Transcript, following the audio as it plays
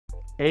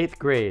8th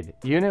grade,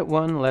 Unit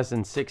 1,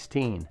 Lesson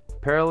 16,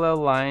 Parallel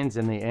Lines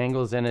and the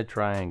Angles in a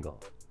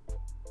Triangle.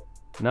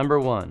 Number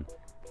 1.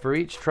 For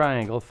each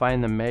triangle,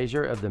 find the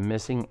measure of the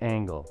missing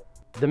angle.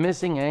 The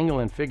missing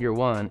angle in Figure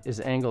 1 is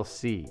angle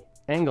C.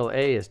 Angle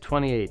A is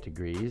 28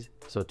 degrees,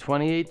 so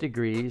 28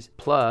 degrees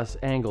plus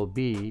angle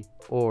B,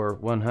 or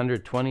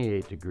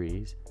 128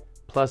 degrees,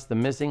 plus the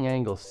missing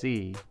angle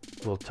C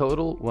will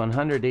total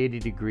 180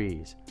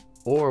 degrees.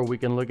 Or we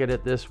can look at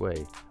it this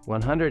way: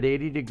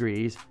 180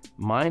 degrees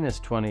minus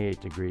 28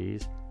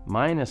 degrees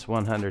minus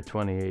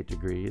 128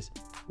 degrees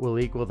will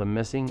equal the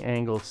missing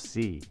angle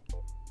C.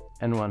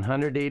 And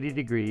 180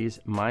 degrees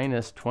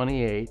minus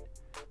 28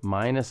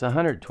 minus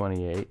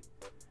 128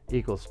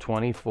 equals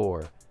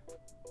 24.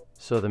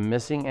 So the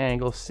missing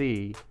angle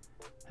C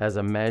has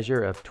a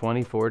measure of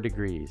 24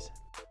 degrees.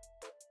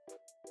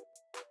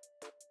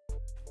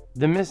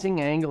 The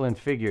missing angle in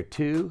Figure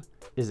 2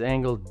 is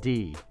angle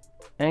D.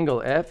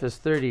 Angle F is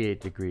 38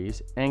 degrees,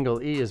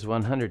 angle E is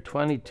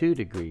 122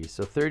 degrees,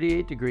 so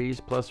 38 degrees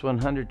plus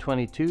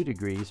 122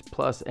 degrees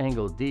plus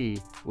angle D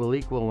will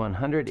equal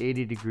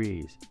 180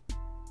 degrees.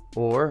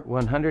 Or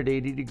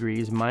 180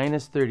 degrees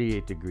minus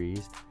 38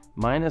 degrees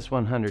minus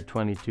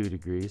 122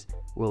 degrees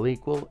will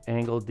equal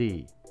angle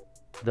D.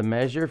 The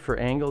measure for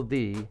angle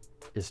D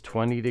is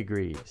 20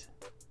 degrees.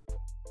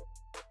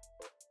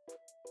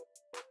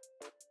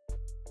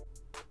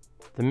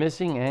 The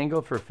missing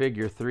angle for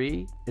Figure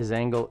 3 is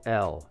angle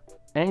L.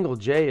 Angle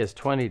J is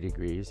 20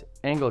 degrees,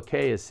 angle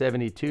K is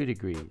 72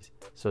 degrees,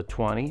 so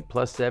 20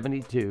 plus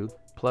 72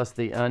 plus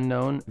the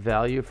unknown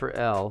value for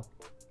L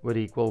would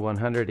equal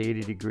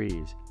 180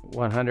 degrees.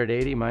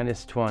 180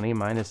 minus 20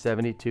 minus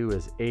 72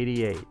 is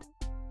 88.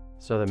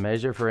 So the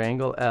measure for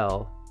angle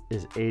L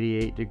is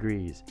 88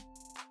 degrees.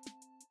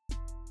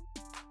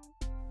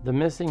 The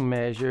missing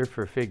measure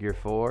for Figure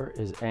 4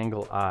 is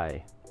angle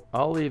I.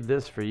 I'll leave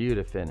this for you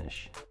to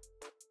finish.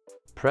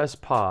 Press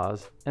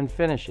pause and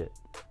finish it.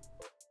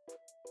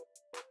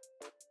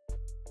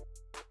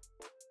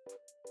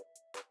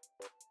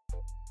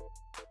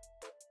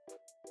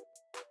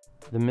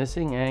 The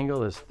missing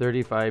angle is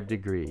 35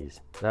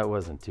 degrees. That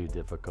wasn't too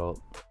difficult.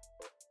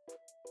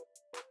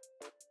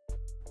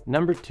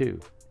 Number 2.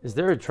 Is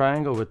there a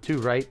triangle with two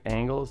right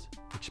angles?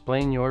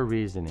 Explain your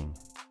reasoning.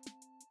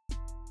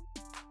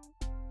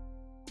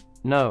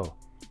 No.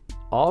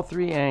 All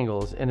three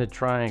angles in a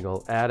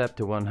triangle add up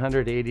to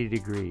 180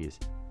 degrees.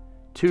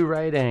 Two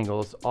right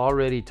angles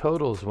already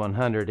totals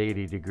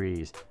 180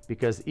 degrees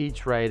because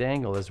each right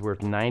angle is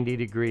worth 90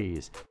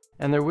 degrees,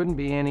 and there wouldn't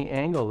be any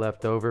angle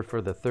left over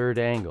for the third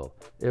angle.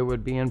 It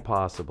would be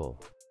impossible.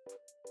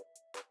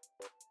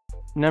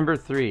 Number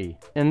 3.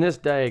 In this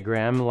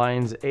diagram,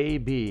 lines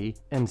AB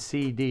and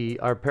CD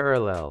are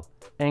parallel.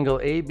 Angle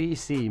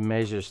ABC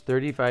measures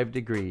 35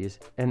 degrees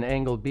and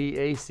angle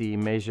BAC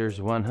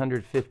measures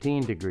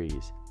 115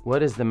 degrees.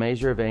 What is the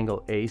measure of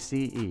angle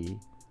ACE?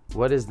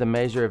 What is the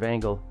measure of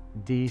angle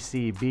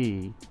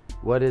DCB?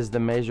 What is the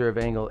measure of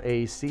angle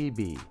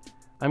ACB?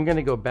 I'm going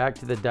to go back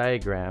to the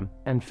diagram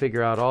and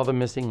figure out all the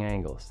missing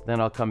angles.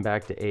 Then I'll come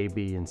back to A,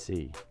 B, and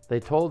C. They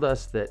told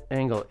us that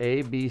angle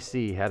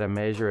ABC had a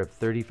measure of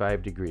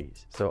 35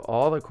 degrees. So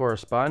all the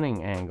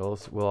corresponding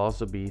angles will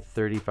also be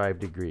 35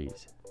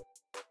 degrees.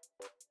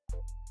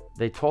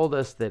 They told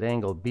us that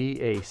angle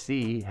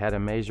BAC had a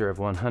measure of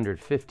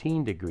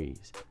 115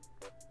 degrees.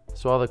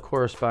 So all the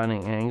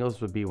corresponding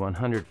angles would be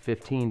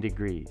 115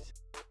 degrees.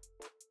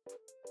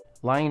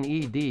 Line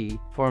ED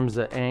forms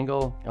an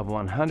angle of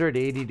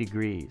 180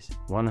 degrees.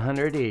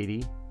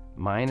 180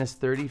 minus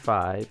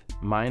 35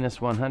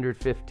 minus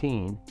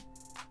 115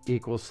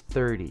 equals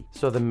 30.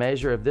 So the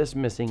measure of this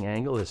missing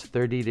angle is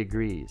 30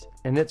 degrees,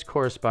 and its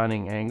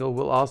corresponding angle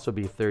will also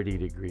be 30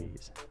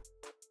 degrees.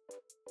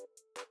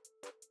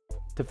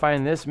 To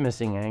find this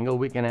missing angle,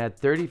 we can add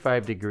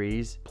 35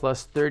 degrees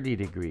plus 30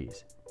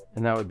 degrees,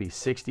 and that would be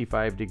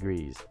 65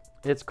 degrees.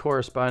 Its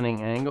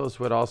corresponding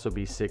angles would also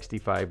be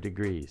 65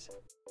 degrees.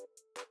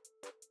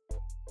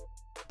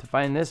 To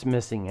find this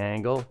missing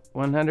angle,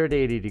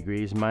 180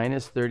 degrees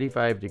minus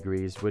 35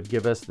 degrees would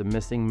give us the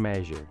missing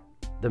measure.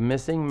 The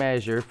missing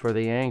measure for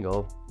the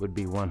angle would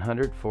be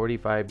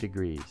 145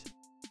 degrees.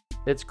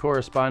 Its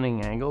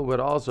corresponding angle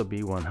would also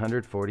be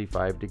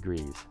 145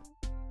 degrees.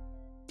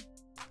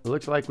 It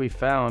looks like we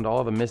found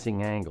all the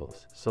missing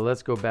angles, so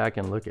let's go back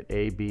and look at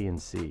A, B, and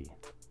C.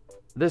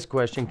 This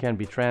question can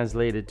be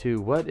translated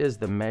to, what is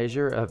the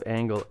measure of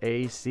angle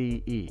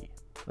ACE?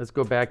 Let's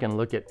go back and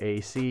look at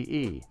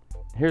ACE.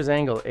 Here's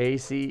angle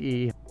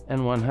ACE,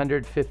 and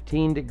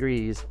 115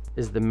 degrees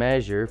is the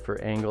measure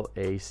for angle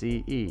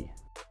ACE.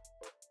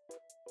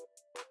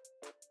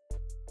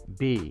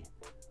 B.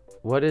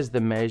 What is the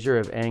measure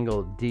of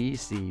angle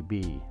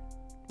DCB?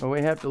 Well,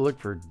 we have to look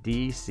for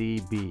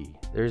DCB.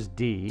 There's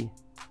D,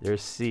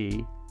 there's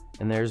C,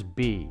 and there's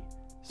B.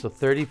 So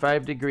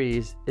 35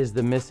 degrees is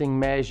the missing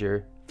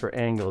measure for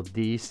angle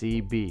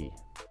DCB.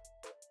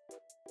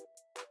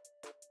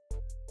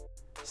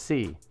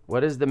 C.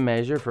 What is the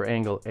measure for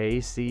angle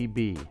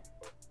ACB?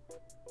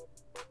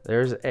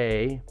 There's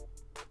A,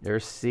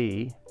 there's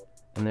C,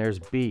 and there's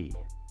B.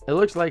 It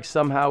looks like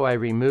somehow I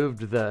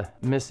removed the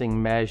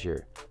missing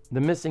measure. The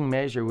missing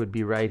measure would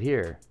be right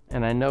here,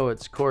 and I know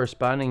its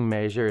corresponding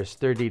measure is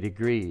 30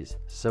 degrees,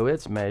 so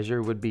its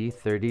measure would be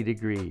 30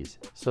 degrees.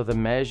 So the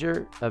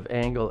measure of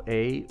angle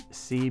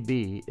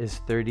ACB is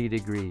 30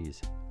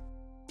 degrees.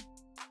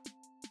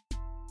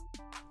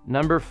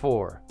 Number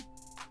 4.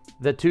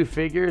 The two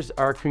figures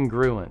are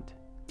congruent.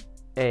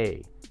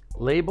 A.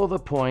 Label the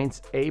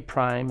points A',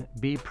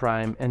 B',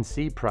 and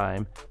C'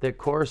 that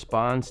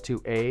corresponds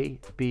to A,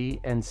 B,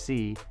 and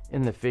C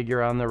in the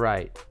figure on the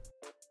right.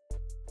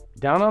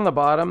 Down on the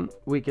bottom,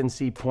 we can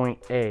see point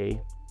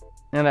A,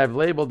 and I've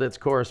labeled its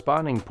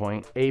corresponding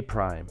point A'.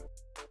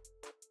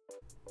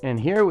 And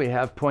here we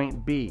have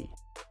point B,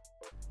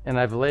 and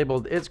I've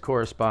labeled its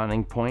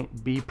corresponding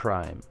point B'.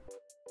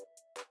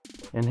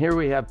 And here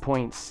we have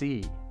point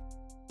C,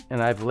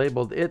 and I've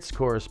labeled its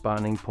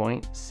corresponding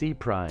point C'.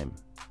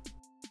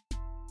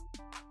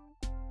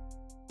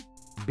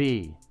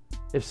 B.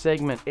 If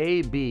segment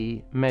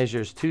AB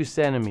measures 2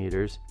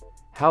 centimeters,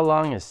 how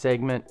long is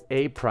segment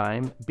A',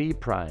 B'?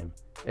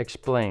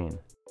 Explain.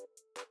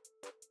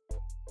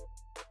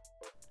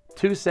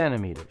 2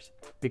 centimeters,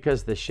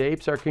 because the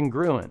shapes are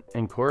congruent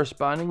and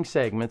corresponding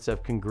segments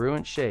of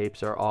congruent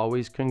shapes are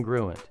always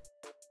congruent.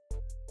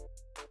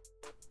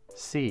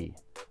 C.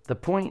 The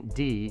point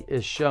D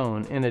is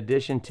shown in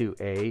addition to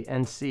A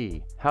and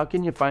C. How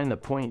can you find the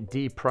point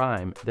D'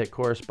 that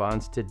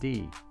corresponds to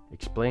D?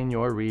 Explain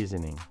your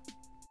reasoning.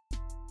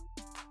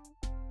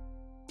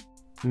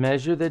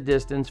 Measure the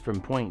distance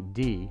from point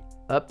D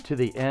up to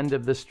the end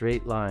of the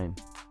straight line.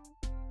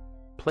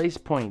 Place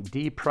point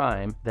D'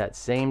 that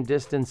same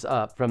distance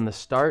up from the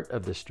start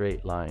of the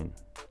straight line.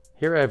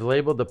 Here I've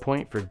labeled the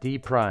point for D'.